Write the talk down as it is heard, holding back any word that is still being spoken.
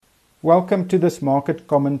Welcome to this Market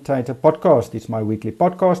Commentator podcast. It's my weekly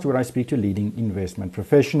podcast where I speak to leading investment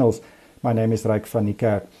professionals. My name is Ryk van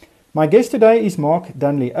Niekerk. My guest today is Mark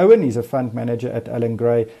Dunley-Owen. He's a fund manager at Allan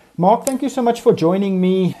Gray. Mark, thank you so much for joining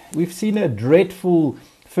me. We've seen a dreadful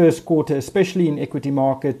first quarter, especially in equity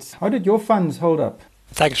markets. How did your funds hold up?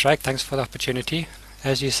 Thanks, Ryk. Thanks for the opportunity.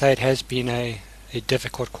 As you say, it has been a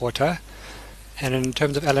difficult quarter. And in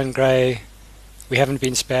terms of Allan Gray, we haven't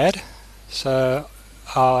been spared. So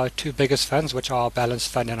our two biggest funds, which are our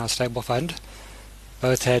balanced fund and our stable fund,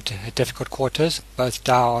 both had difficult quarters, both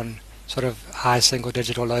down sort of high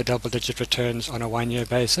single-digit or low double-digit returns on a one-year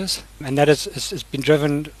basis. And that has been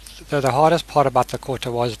driven, the hardest part about the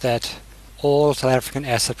quarter was that all South African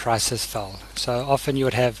asset prices fell. So often you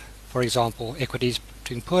would have, for example, equities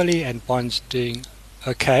doing poorly and bonds doing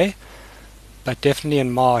okay. But definitely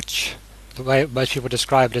in March, the way most people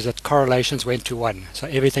describe it is that correlations went to 1. So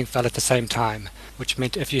everything fell at the same time, which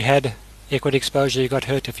meant if you had equity exposure, you got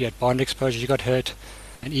hurt. If you had bond exposure, you got hurt.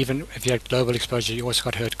 And even if you had global exposure, you also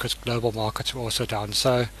got hurt because global markets were also down.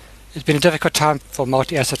 So it's been a difficult time for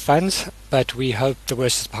multi-asset funds, but we hope the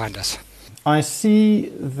worst is behind us. I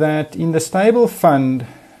see that in the stable fund,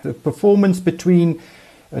 the performance between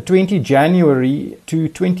 20 January to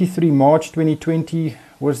 23 March 2020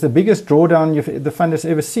 was the biggest drawdown the fund has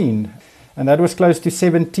ever seen. And that was close to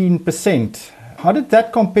 17%. How did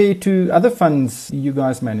that compare to other funds you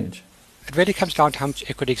guys manage? It really comes down to how much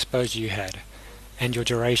equity exposure you had and your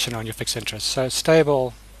duration on your fixed interest. So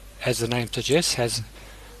stable, as the name suggests, has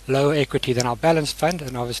lower equity than our balanced fund,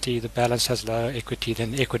 and obviously the balance has lower equity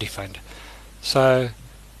than the equity fund. So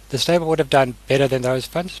the stable would have done better than those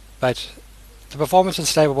funds, but the performance in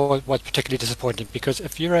stable was particularly disappointing because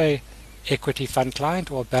if you're a equity fund client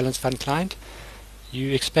or a balanced fund client,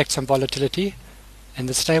 you expect some volatility. In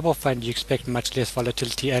the stable fund, you expect much less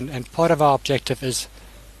volatility, and part of our objective is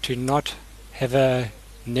to not have a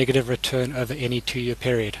negative return over any 2-year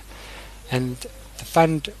period. And the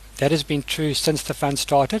fund, that has been true since the fund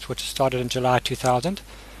started, which started in July 2000.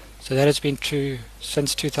 So that has been true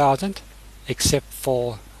since 2000, except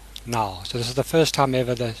for now. So this is the first time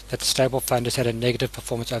ever that the stable fund has had a negative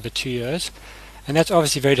performance over 2 years. And that's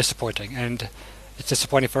obviously very disappointing. And it's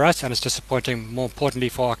disappointing for us, and it's disappointing, more importantly,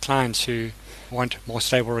 for our clients who want more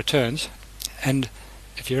stable returns. And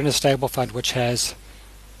if you're in a stable fund which has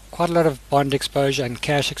quite a lot of bond exposure and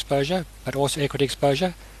cash exposure, but also equity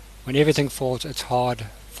exposure, when everything falls, it's hard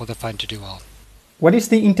for the fund to do well. What is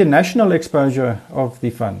the international exposure of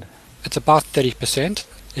the fund? It's about 30%.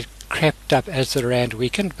 It crept up as the rand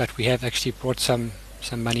weakened, but we have actually brought some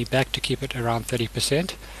money back to keep it around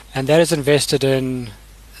 30%. And that is invested in,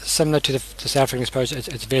 similar to the South African exposure, it's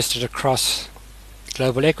invested across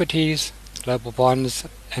global equities, global bonds,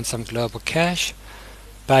 and some global cash.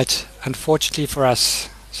 But unfortunately for us,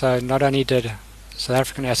 so not only did South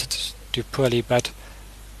African assets do poorly, but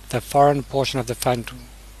the foreign portion of the fund,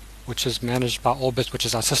 which is managed by Orbis, which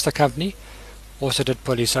is our sister company, also did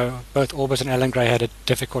poorly. So both Orbis and Allan Gray had a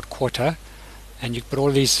difficult quarter, and you put all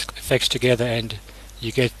these effects together and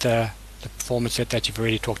you get the performance that you've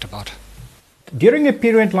already talked about. During a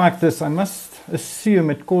period like this, I must assume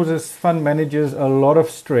it causes fund managers a lot of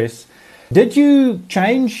stress. Did you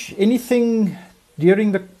change anything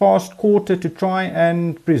during the past quarter to try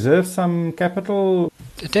and preserve some capital?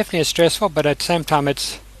 It definitely is stressful, but at the same time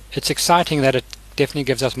it's exciting that it definitely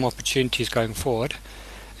gives us more opportunities going forward.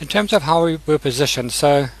 In terms of how we were positioned,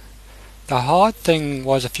 so the hard thing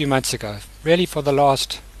was a few months ago, really for the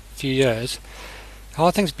last few years, the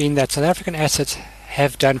hard thing's been that South African assets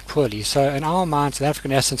have done poorly. So in our minds, South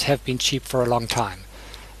African assets have been cheap for a long time,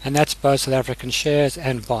 and that's both South African shares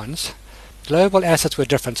and bonds. Global assets were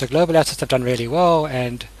different. So global assets have done really well,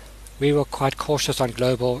 and we were quite cautious on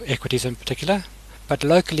global equities in particular. But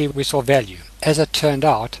locally, we saw value. As it turned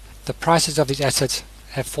out, the prices of these assets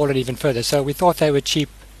have fallen even further. So we thought they were cheap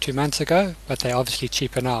 2 months ago, but they're obviously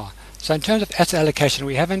cheaper now. So in terms of asset allocation,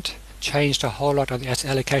 we haven't changed a whole lot on the asset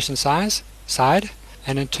allocation side.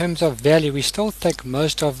 And in terms of value, we still think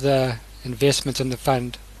most of the investments in the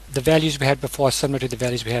fund, the values we had before are similar to the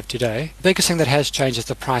values we have today. The biggest thing that has changed is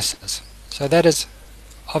the prices. So that is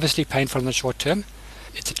obviously painful in the short term.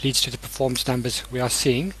 It leads to the performance numbers we are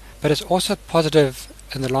seeing, but it's also positive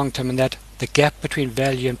in the long term in that the gap between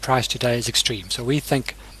value and price today is extreme. So we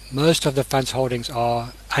think most of the fund's holdings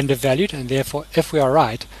are undervalued, and therefore, if we are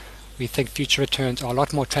right, we think future returns are a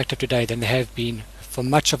lot more attractive today than they have been for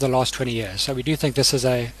much of the last 20 years. So we do think this is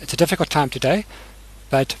it's a difficult time today,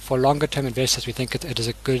 but for longer term investors, we think it is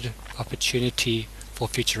a good opportunity for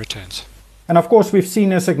future returns. And of course, we've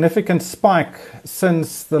seen a significant spike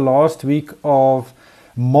since the last week of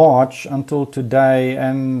March until today,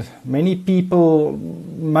 and many people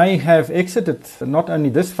may have exited not only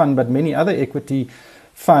this fund but many other equity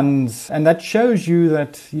funds, and that shows you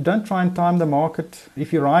that you don't try and time the market.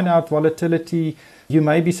 If you ride out volatility, you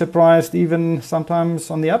may be surprised even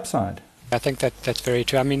sometimes on the upside. I think that's very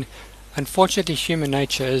true. I mean, unfortunately, human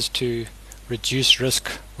nature is to reduce risk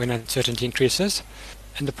when uncertainty increases.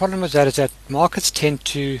 And the problem with that is that markets tend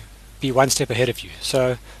to be one step ahead of you.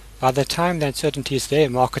 So by the time the uncertainty is there,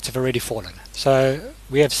 markets have already fallen. So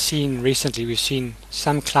we've seen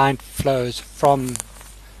some client flows from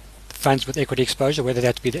funds with equity exposure, whether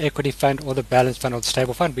that be the equity fund or the balanced fund or the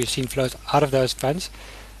stable fund. We've seen flows out of those funds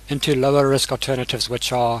into lower risk alternatives,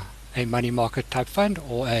 which are a money market type fund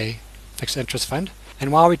or a fixed interest fund.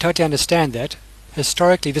 And while we totally understand that,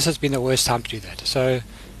 historically this has been the worst time to do that. So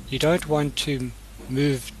you don't want to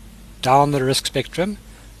move down the risk spectrum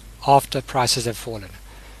after prices have fallen.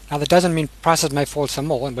 Now that doesn't mean prices may fall some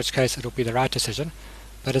more, in which case it will be the right decision,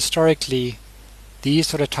 but historically these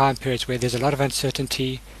sort of time periods where there's a lot of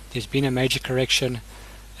uncertainty, there's been a major correction,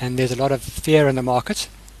 and there's a lot of fear in the markets,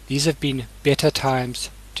 these have been better times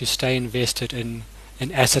to stay invested in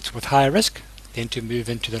assets with higher risk than to move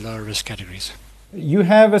into the lower risk categories. You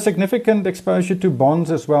have a significant exposure to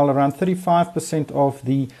bonds as well, around 35% of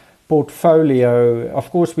the portfolio.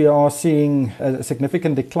 Of course, we are seeing a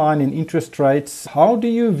significant decline in interest rates. How do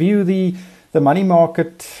you view the money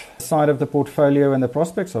market side of the portfolio and the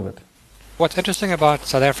prospects of it? What's interesting about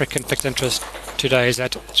South African fixed interest today is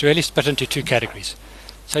that it's really split into two categories.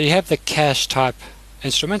 So you have the cash type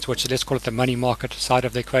instruments, which let's call it the money market side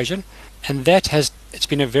of the equation, and it's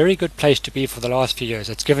been a very good place to be for the last few years.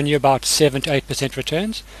 It's given you about 7 to 8%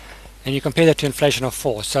 returns, and you compare that to inflation of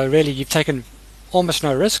 4%. So really you've taken almost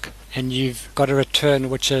no risk, and you've got a return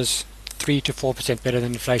which is 3 to 4% better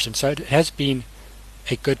than inflation. So it has been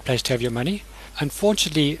a good place to have your money.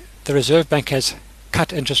 Unfortunately, the Reserve Bank has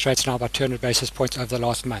cut interest rates now by 200 basis points over the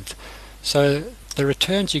last month. So the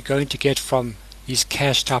returns you're going to get from these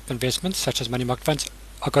cash type investments, such as money market funds,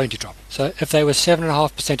 are going to drop. So if they were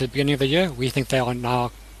 7.5% at the beginning of the year, we think they are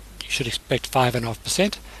now, you should expect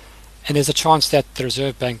 5.5%. And there's a chance that the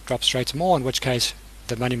Reserve Bank drops rates more, in which case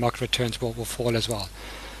the money market returns will fall as well.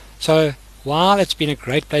 So while it's been a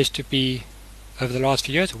great place to be over the last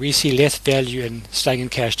few years, we see less value in staying in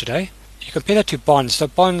cash today. You compare that to bonds. So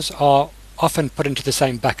bonds are often put into the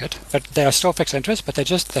same bucket, but they are still fixed interest, but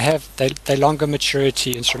they're longer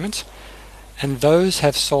maturity instruments, and those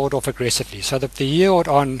have sold off aggressively. So the yield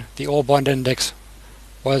on the All Bond Index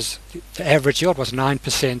the average yield was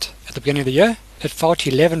 9% at the beginning of the year. It fell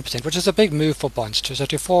to 11%, which is a big move for bonds. So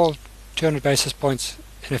to fall 200 basis points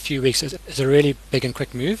in a few weeks is a really big and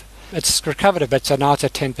quick move. It's recovered a bit, so now it's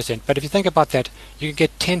at 10%. But if you think about that, you can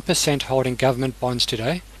get 10% holding government bonds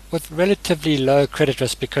today with relatively low credit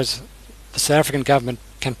risk, because the South African government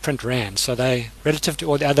can print rand. So they, relative to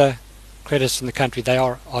all the other credits in the country, they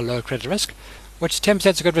are low credit risk, which 10%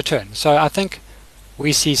 is a good return. So I think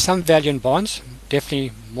we see some value in bonds,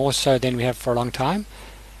 definitely more so than we have for a long time,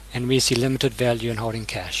 and we see limited value in holding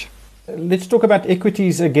cash. Let's talk about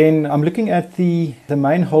equities again. I'm looking at the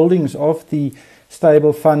main holdings of the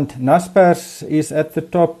stable fund. Naspers is at the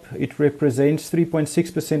top. It represents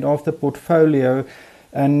 3.6% of the portfolio.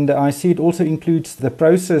 And I see it also includes the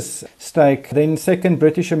Prosus stake. Then second,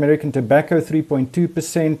 British American Tobacco,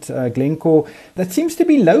 3.2%, Glencore. That seems to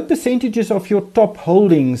be low percentages of your top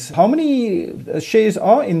holdings. How many shares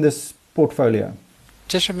are in this portfolio?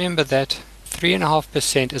 Just remember that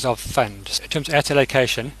 3.5% is of funds. In terms of asset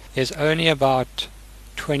allocation, there's only about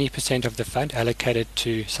 20% of the fund allocated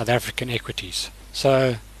to South African equities.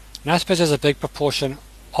 So Naspers is a big proportion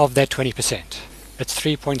of that 20%. It's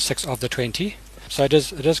 3.6 of the 20. So it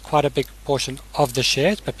is quite a big portion of the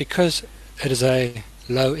shares, but because it is a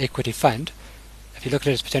low equity fund, if you look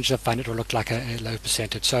at its potential of fund, it will look like a low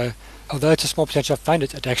percentage. So although it's a small percentage of fund,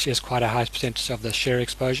 it actually is quite a high percentage of the share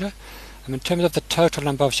exposure. In terms of the total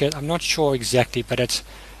number of shares, I'm not sure exactly, but it's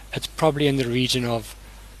probably in the region of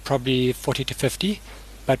probably 40 to 50,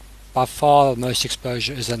 but by far most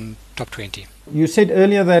exposure is in top 20. You said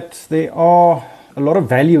earlier that there are a lot of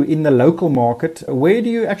value in the local market. Where do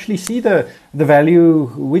you actually see the value?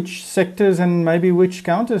 Which sectors and maybe which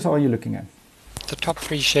counters are you looking at? The top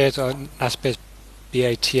three shares are Naspers,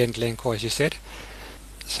 BAT and Glencore, as you said.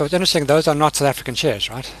 So it's interesting, those are not South African shares,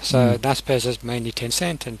 right? So Naspers is mainly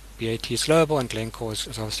Tencent, and BAT is global, and Glencore is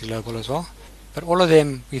obviously global as well. But all of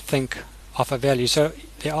them, we think, offer value. So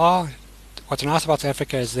what's nice about South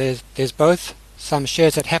Africa is there's both some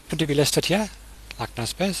shares that happen to be listed here, like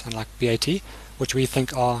Naspers and like BAT, which we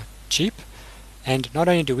think are cheap. And not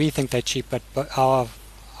only do we think they're cheap, but our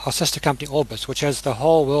our sister company Orbis, which has the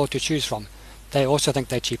whole world to choose from, they also think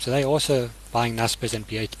they're cheap, so they're also buying Naspers and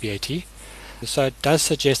BAT. So it does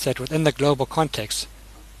suggest that within the global context,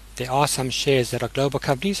 there are some shares that are global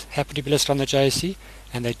companies, happen to be listed on the JSE,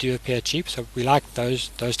 and they do appear cheap, so we like those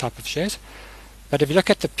type of shares. But if you look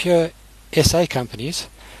at the pure SA companies,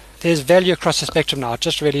 there's value across the spectrum now. It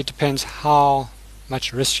just really depends how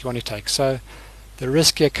much risk you want to take. So the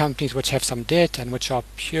riskier companies which have some debt and which are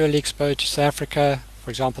purely exposed to South Africa,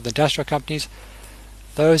 for example the industrial companies,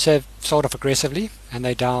 those have sold off aggressively and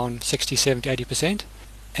they're down 60, 70, 80%.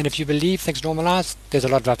 And if you believe things normalize, there's a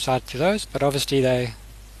lot of upside to those, but obviously they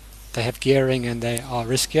have gearing and they are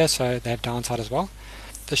riskier, so they have downside as well.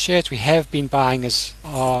 The shares we have been buying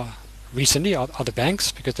recently are the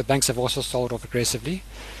banks, because the banks have also sold off aggressively.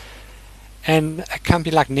 And a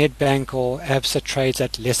company like Nedbank or Absa trades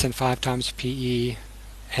at less than 5 times PE,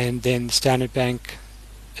 and then Standard Bank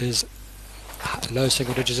is low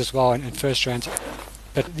single digits as well in first rounds.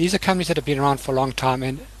 But these are companies that have been around for a long time,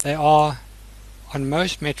 and they are, on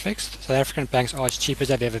most metrics, South African banks are as cheap as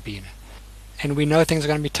they've ever been. And we know things are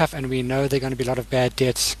going to be tough, and we know there are going to be a lot of bad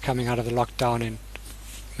debts coming out of the lockdown and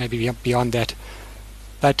maybe beyond that.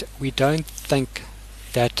 But we don't think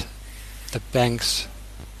that the banks,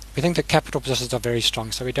 we think the capital positions are very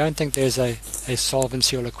strong, so we don't think there's a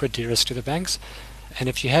solvency or liquidity risk to the banks. And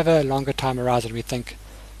if you have a longer time horizon, we think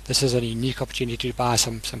this is a unique opportunity to buy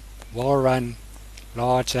some well-run,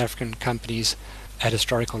 large South African companies at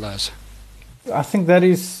historical lows. I think that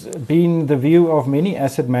has been the view of many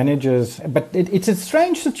asset managers, but it's a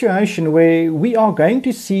strange situation where we are going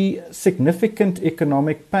to see significant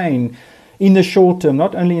economic pain in the short term,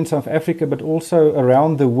 not only in South Africa, but also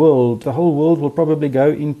around the world. The whole world will probably go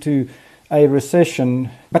into a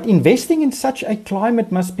recession. But investing in such a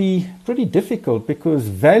climate must be pretty difficult because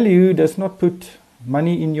value does not put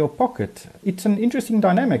money in your pocket. It's an interesting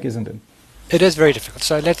dynamic, isn't it? It is very difficult.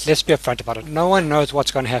 So let's be upfront about it. No one knows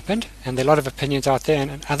what's going to happen, and there are a lot of opinions out there.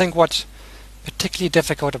 And I think what's particularly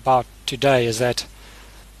difficult about today is that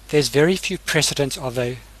there's very few precedents of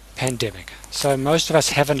a pandemic. So most of us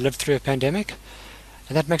haven't lived through a pandemic,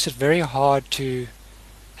 and that makes it very hard to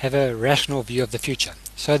have a rational view of the future.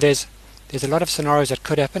 So there's a lot of scenarios that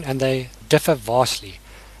could happen, and they differ vastly.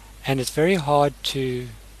 And it's very hard to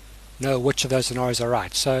know which of those scenarios are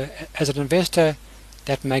right. So as an investor,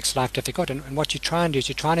 that makes life difficult, and what you try and do is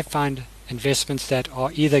you're trying to find investments that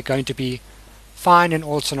are either going to be fine in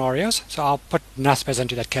all scenarios. So I'll put Naspers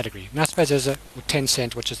into that category. Naspers is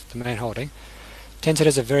Tencent, which is the main holding. Tencent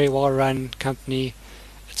is a very well-run company.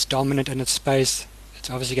 It's dominant in its space. It's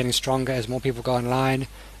obviously getting stronger as more people go online.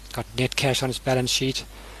 It's got net cash on its balance sheet.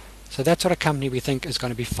 So that sort of company we think is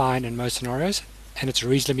going to be fine in most scenarios, and it's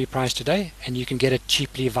reasonably priced today, and you can get it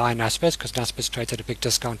cheaply via Naspers because Naspers trades at a big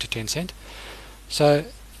discount to Tencent. So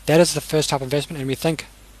that is the first type of investment, and we think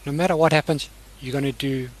no matter what happens, you're going to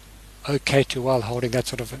do okay to well holding that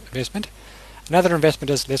sort of investment. Another investment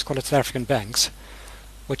is, let's call it South African banks,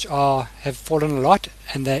 which have fallen a lot,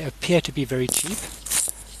 and they appear to be very cheap.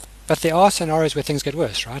 But there are scenarios where things get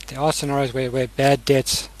worse, right? There are scenarios where bad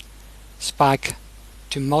debts spike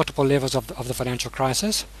to multiple levels of the financial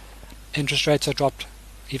crisis. Interest rates are dropped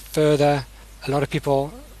even further. A lot of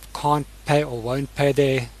people can't pay or won't pay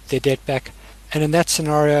their debt back. And in that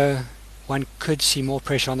scenario, one could see more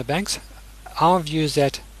pressure on the banks. Our view is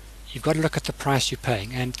that you've got to look at the price you're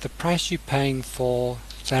paying. And the price you're paying for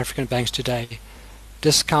South African banks today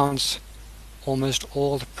discounts almost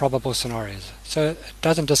all the probable scenarios. So it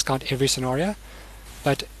doesn't discount every scenario,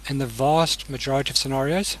 but in the vast majority of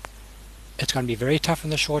scenarios, it's going to be very tough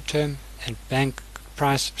in the short term, and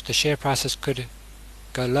the share prices could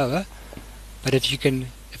go lower. But if you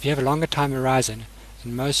have a longer time horizon,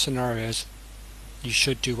 in most scenarios, you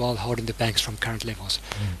should do well holding the banks from current levels.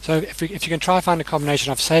 So if you can try to find a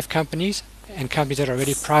combination of safe companies and companies that are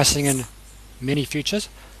already pricing in many futures,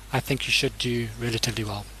 I think you should do relatively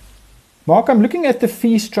well. Mark, I'm looking at the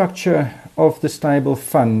fee structure of the stable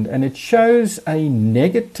fund, and it shows a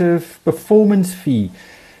negative performance fee.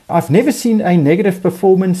 I've never seen a negative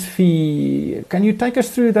performance fee. Can you take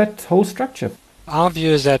us through that whole structure? Our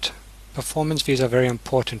view is that performance fees are very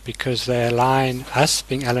important because they align us,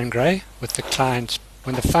 being Allan Gray, with the client.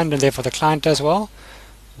 When the fund and therefore the client does well,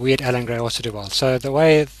 we at Allan Gray also do well. So the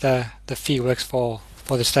way the fee works for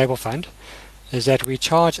the stable fund is that we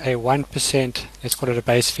charge a 1%, let's call it a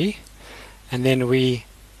base fee, and then we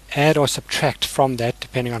add or subtract from that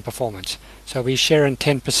depending on performance. So we share in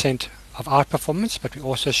 10% of outperformance, but we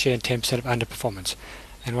also share in 10% of underperformance.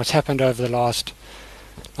 And what's happened over the last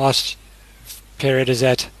period is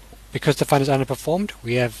that because the fund has underperformed,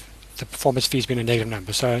 we have the performance fees being a negative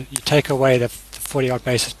number. So you take away the 40-odd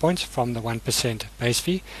basis points from the 1% base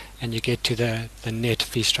fee, and you get to the net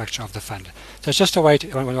fee structure of the fund. So it's just a way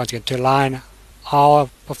to, once again, to align our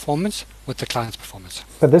performance with the client's performance.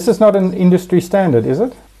 But this is not an industry standard, is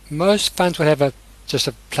it? Most funds would have just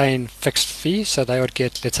a plain fixed fee, so they would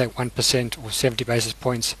get, let's say, 1% or 70 basis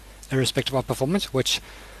points irrespective of performance, which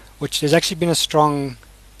there's actually been a strong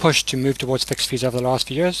push to move towards fixed fees over the last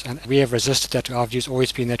few years, and we have resisted that. Our view has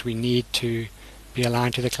always been that we need to be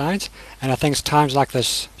aligned to the clients, and I think times like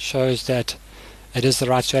this shows that it is the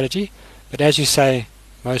right strategy. But as you say,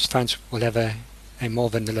 most funds will have a more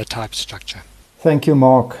vanilla type structure. Thank you,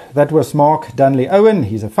 Mark. That was Mark Dunley-Owen.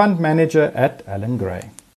 He's a fund manager at Allan Gray.